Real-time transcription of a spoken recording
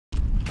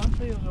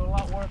fields are a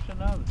lot worse than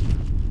others.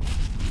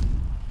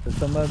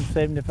 Some of them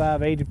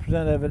 75,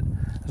 80% of it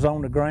is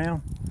on the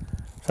ground.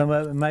 Some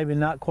of it maybe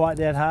not quite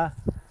that high,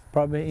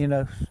 probably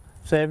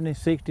 70,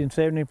 60 and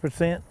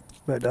 70%,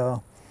 but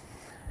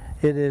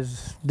it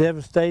is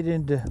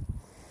devastating.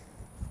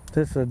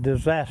 It's a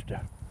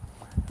disaster,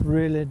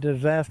 really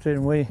disaster.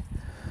 And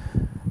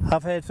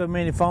I've had so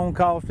many phone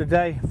calls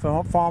today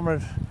from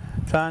farmers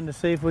trying to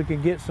see if we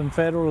can get some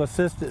federal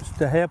assistance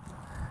to help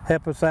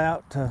us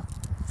out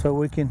so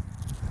we can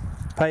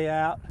pay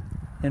out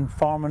and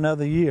farm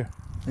another year.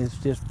 It's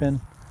going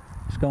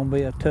to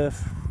be a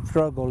tough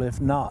struggle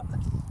if not.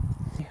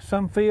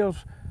 Some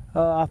fields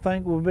I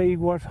think will be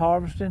worth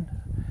harvesting,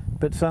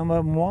 but some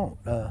of them won't.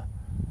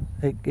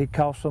 It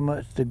costs so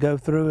much to go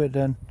through it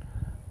and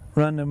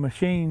run the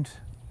machines.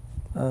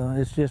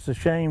 It's just a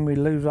shame we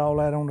lose all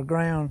that on the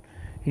ground.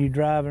 You're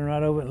driving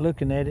right over it and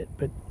looking at it,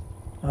 but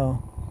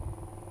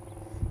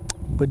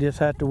we just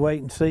have to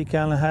wait and see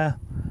kind of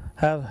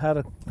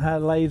how it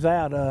lays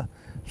out.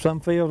 Some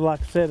fields,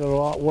 like I said, are a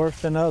lot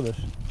worse than others.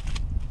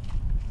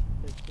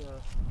 It's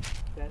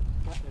that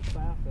south of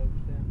us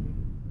down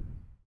here.